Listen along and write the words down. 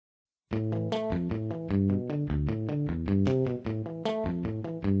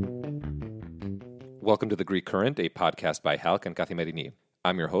Welcome to The Greek Current, a podcast by Halk and Kathimerini.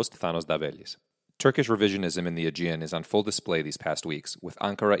 I'm your host, Thanos Davelis. Turkish revisionism in the Aegean is on full display these past weeks, with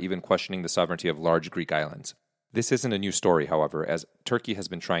Ankara even questioning the sovereignty of large Greek islands. This isn't a new story, however, as Turkey has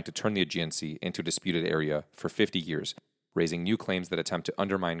been trying to turn the Aegean Sea into a disputed area for 50 years, raising new claims that attempt to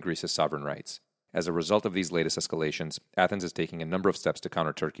undermine Greece's sovereign rights. As a result of these latest escalations, Athens is taking a number of steps to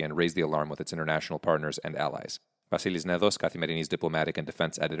counter Turkey and raise the alarm with its international partners and allies. Vasilis Nedos, Kathimerini's diplomatic and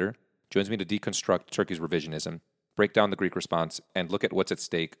defense editor, joins me to deconstruct Turkey's revisionism, break down the Greek response, and look at what's at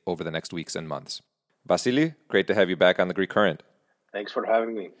stake over the next weeks and months. Vasili, great to have you back on The Greek Current. Thanks for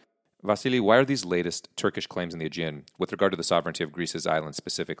having me. Vasili, why are these latest Turkish claims in the Aegean, with regard to the sovereignty of Greece's islands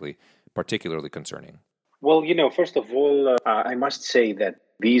specifically, particularly concerning? Well, first of all, I must say that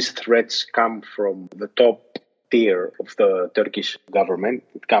these threats come from the top tier of the Turkish government.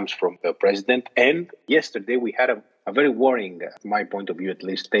 It comes from the president. And yesterday we had a very worrying, from my point of view at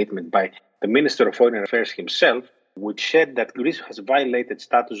least, statement by the Minister of Foreign Affairs himself, which said that Greece has violated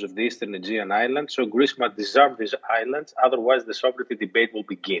status of the Eastern Aegean islands, so Greece must disarm these islands, otherwise the sovereignty debate will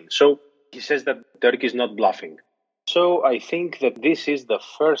begin. So he says that Turkey is not bluffing. So I think that this is the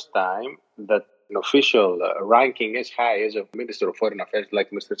first time that an official ranking as high as a Minister of Foreign Affairs like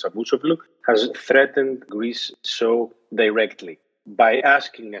Mr. Çavuşoğlu has threatened Greece so directly by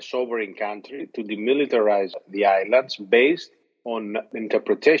asking a sovereign country to demilitarize the islands based on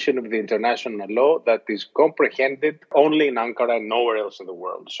interpretation of the international law that is comprehended only in Ankara and nowhere else in the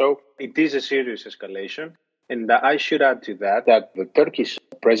world. So it is a serious escalation. And I should add to that the Turkish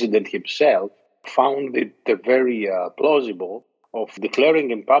president himself found it very plausible of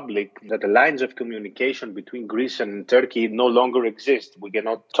declaring in public that the lines of communication between Greece and Turkey no longer exist. We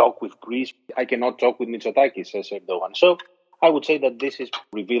cannot talk with Greece. I cannot talk with Mitsotakis, says Erdogan. So I would say that this is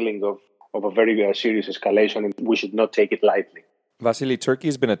revealing of a very serious escalation, and we should not take it lightly. Vasili, Turkey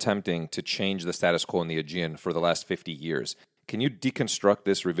has been attempting to change the status quo in the Aegean for the last 50 years. Can you deconstruct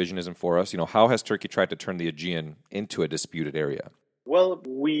this revisionism for us? How has Turkey tried to turn the Aegean into a disputed area? Well,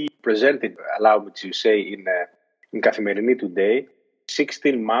 we presented, allow me to say, in Kathimerini today,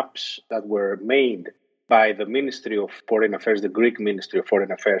 16 maps that were made by the Ministry of Foreign Affairs, the Greek Ministry of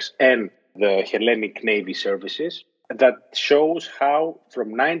Foreign Affairs, and the Hellenic Navy Services, that shows how from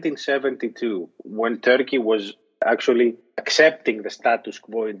 1972, when Turkey was actually accepting the status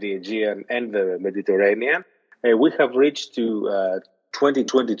quo in the Aegean and the Mediterranean, we have reached to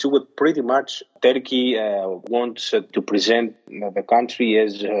 2022 with pretty much Turkey wants to present the country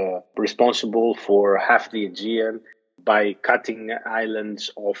as responsible for half the Aegean by cutting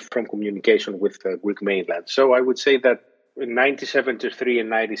islands off from communication with the Greek mainland. So I would say that in 1973 and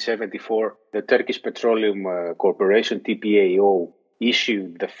 1974, the Turkish Petroleum Corporation, TPAO,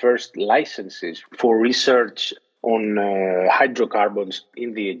 issued the first licenses for research on hydrocarbons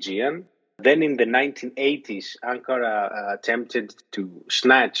in the Aegean. Then in the 1980s, Ankara attempted to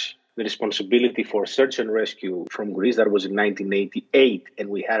snatch the responsibility for search and rescue from Greece. That was in 1988, and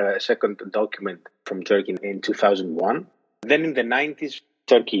we had a second document from Turkey in 2001. Then in the 90s,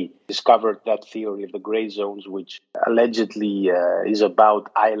 Turkey discovered that theory of the gray zones, which allegedly is about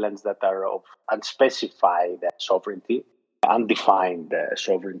islands that are of unspecified sovereignty, undefined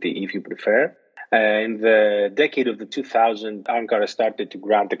sovereignty, if you prefer. In the decade of the 2000s, Ankara started to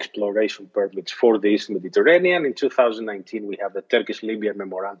grant exploration permits for the East Mediterranean. In 2019, we have the Turkish-Libyan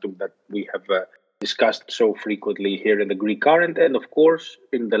memorandum that we have discussed so frequently here in the Greek Current. And of course,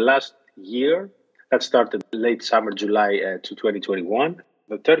 in the last year, that started late summer, July to 2021,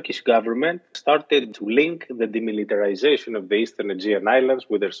 the Turkish government started to link the demilitarization of the Eastern Aegean islands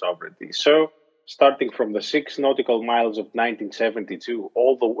with their sovereignty. So starting from the 6 nautical miles of 1972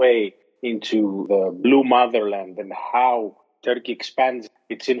 all the way into the blue motherland and how Turkey expands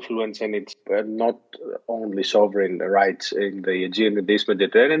its influence and its not only sovereign rights in the Aegean and the East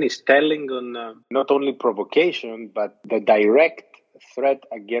Mediterranean is telling on not only provocation, but the direct threat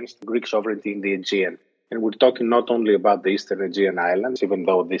against Greek sovereignty in the Aegean. And we're talking not only about the Eastern Aegean islands, even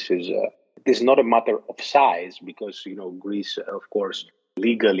though this is not a matter of size, because, Greece, of course,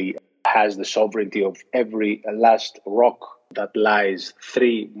 legally has the sovereignty of every last rock that lies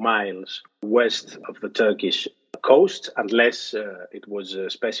 3 miles west of the Turkish coast, unless it was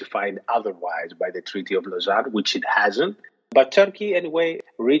specified otherwise by the Treaty of Lausanne, which it hasn't. But Turkey, anyway,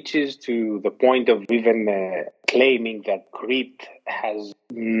 reaches to the point of even claiming that Crete has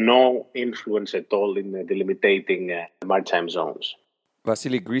no influence at all in delimiting maritime zones.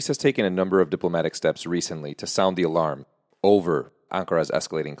 Vasili, Greece has taken a number of diplomatic steps recently to sound the alarm over Ankara's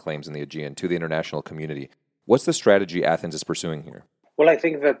escalating claims in the Aegean to the international community. What's the strategy Athens is pursuing here? Well, I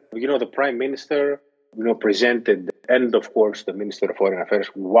think that, the Prime Minister, presented, and of course the Minister of Foreign Affairs,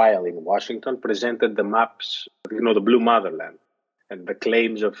 while in Washington, presented the maps, the Blue Motherland and the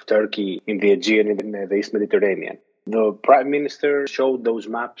claims of Turkey in the Aegean and in the East Mediterranean. The Prime Minister showed those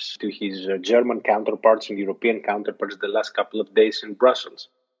maps to his German counterparts and European counterparts the last couple of days in Brussels.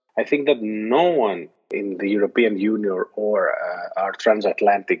 I think that no one in the European Union or our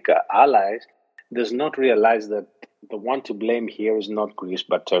transatlantic allies does not realize that the one to blame here is not Greece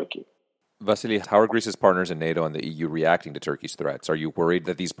but Turkey. Vasily, how are Greece's partners in NATO and the EU reacting to Turkey's threats? Are you worried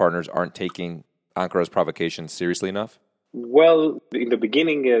that these partners aren't taking Ankara's provocations seriously enough? Well, in the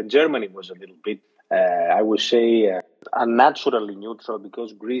beginning, Germany was a little bit, I would say, unnaturally neutral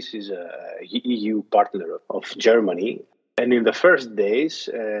because Greece is a EU partner of Germany. And in the first days,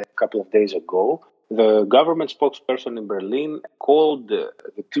 a couple of days ago, the government spokesperson in Berlin called the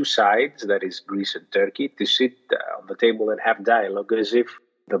two sides, that is Greece and Turkey, to sit on the table and have dialogue as if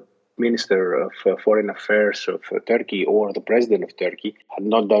the Minister of Foreign Affairs of Turkey or the President of Turkey had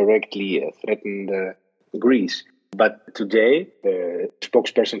not directly threatened Greece. But today, the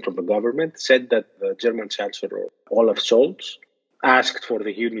spokesperson from the government said that the German Chancellor Olaf Scholz asked for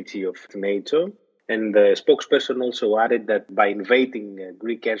the unity of NATO. And the spokesperson also added that by invading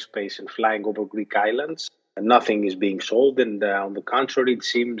Greek airspace and flying over Greek islands, nothing is being solved. And on the contrary, it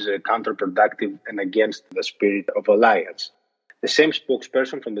seems counterproductive and against the spirit of alliance. The same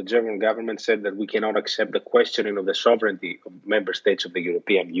spokesperson from the German government said that we cannot accept the questioning of the sovereignty of member states of the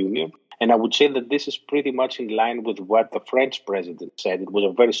European Union. And I would say that this is pretty much in line with what the French president said. It was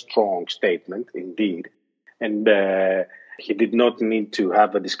a very strong statement indeed. And he did not need to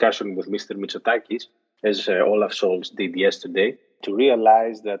have a discussion with Mr. Mitsotakis, as Olaf Scholz did yesterday, to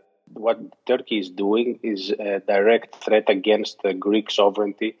realize that what Turkey is doing is a direct threat against Greek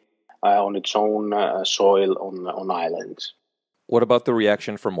sovereignty on its own soil on islands. What about the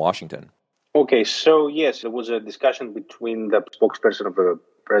reaction from Washington? Okay, so yes, there was a discussion between the spokesperson of the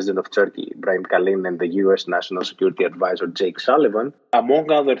President of Turkey, Ibrahim Kalin, and the U.S. National Security Advisor, Jake Sullivan.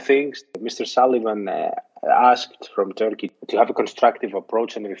 Among other things, Mr. Sullivan asked from Turkey to have a constructive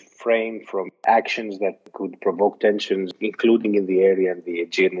approach and refrain from actions that could provoke tensions, including in the area and the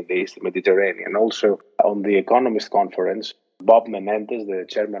Aegean and the East Mediterranean. Also, on the Economist Conference, Bob Menendez, the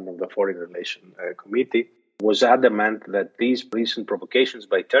chairman of the Foreign Relations Committee, was adamant that these recent provocations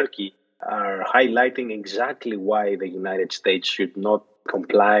by Turkey are highlighting exactly why the United States should not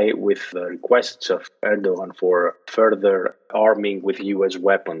comply with the requests of Erdogan for further arming with U.S.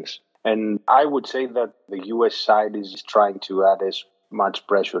 weapons. And I would say that the U.S. side is trying to add as much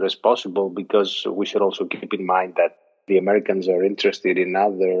pressure as possible, because we should also keep in mind that the Americans are interested in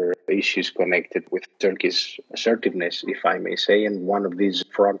other issues connected with Turkey's assertiveness, if I may say. And one of these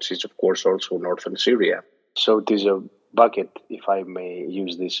fronts is, of course, also northern Syria. So it is a bucket, if I may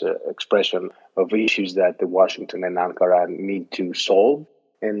use this expression, of issues that Washington and Ankara need to solve.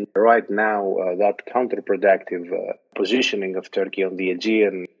 And right now, that counterproductive positioning of Turkey on the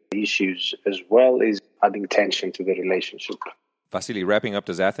Aegean issues as well is adding tension to the relationship. Vasily, wrapping up,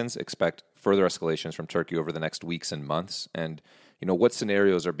 does Athens expect further escalations from Turkey over the next weeks and months? And, what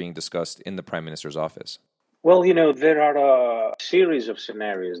scenarios are being discussed in the Prime Minister's office? Well, there are a series of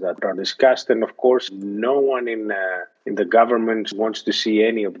scenarios that are discussed, and of course, no one in the government wants to see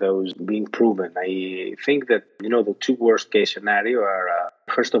any of those being proven. I think that, the two worst case scenarios are,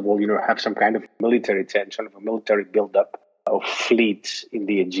 first of all, have some kind of military tension, a military buildup of fleets in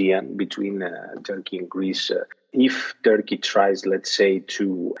the Aegean between Turkey and Greece. If Turkey tries, let's say,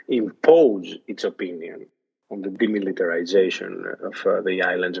 to impose its opinion on the demilitarization of the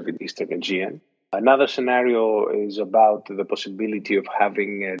islands of the Eastern Aegean. Another scenario is about the possibility of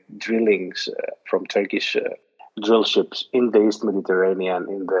having drillings from Turkish drill ships in the East Mediterranean,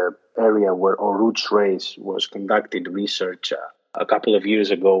 in the area where Oruç Reis was conducted research a couple of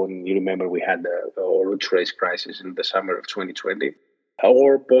years ago. And you remember we had the Oruç Reis crisis in the summer of 2020,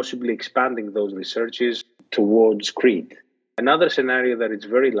 or possibly expanding those researches towards Crete. Another scenario that is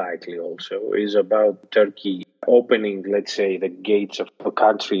very likely also is about Turkey opening, let's say, the gates of the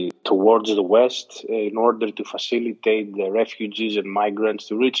country towards the west in order to facilitate the refugees and migrants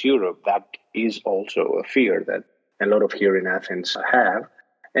to reach Europe. That is also a fear that a lot of here in Athens have.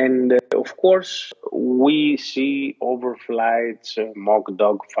 And of course, we see overflights, mock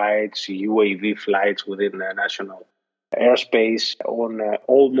dogfights, UAV flights within the national airspace on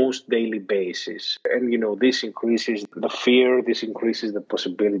almost daily basis. And, this increases the fear, this increases the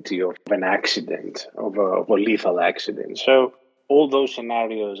possibility of an accident, of a lethal accident. So all those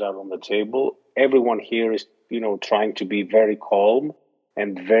scenarios are on the table. Everyone here is, trying to be very calm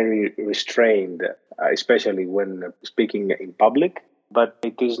and very restrained, especially when speaking in public. but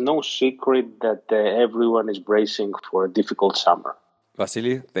it is no secret that everyone is bracing for a difficult summer.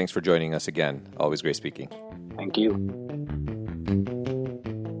 Vasily, thanks for joining us again. Always great speaking. Thank you.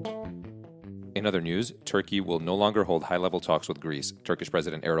 In other news, Turkey will no longer hold high-level talks with Greece, Turkish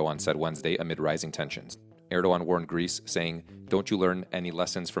President Erdogan said Wednesday amid rising tensions. Erdogan warned Greece, saying, "Don't you learn any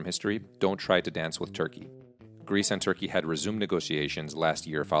lessons from history? Don't try to dance with Turkey." Greece and Turkey had resumed negotiations last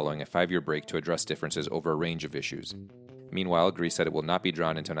year following a 5-year break to address differences over a range of issues. Meanwhile, Greece said it will not be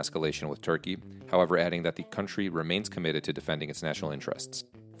drawn into an escalation with Turkey, however adding that the country remains committed to defending its national interests.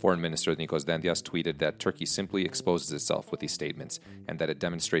 Foreign Minister Nikos Dendias tweeted that Turkey simply exposes itself with these statements and that it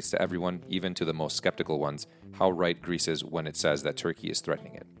demonstrates to everyone, even to the most skeptical ones, how right Greece is when it says that Turkey is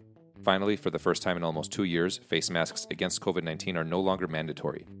threatening it. Finally, for the first time in almost 2 years, face masks against COVID-19 are no longer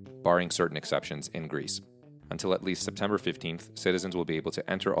mandatory, barring certain exceptions in Greece. Until at least September 15th, citizens will be able to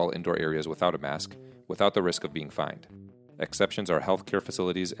enter all indoor areas without a mask, without the risk of being fined. Exceptions are healthcare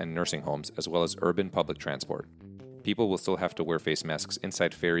facilities and nursing homes, as well as urban public transport. People will still have to wear face masks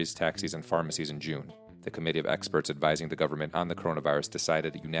inside ferries, taxis, and pharmacies in June. The committee of experts advising the government on the coronavirus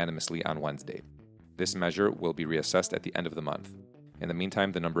decided unanimously on Wednesday. This measure will be reassessed at the end of the month. In the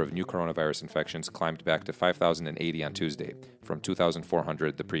meantime, the number of new coronavirus infections climbed back to 5,080 on Tuesday, from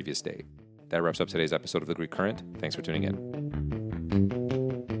 2,400 the previous day. That wraps up today's episode of The Greek Current. Thanks for tuning in.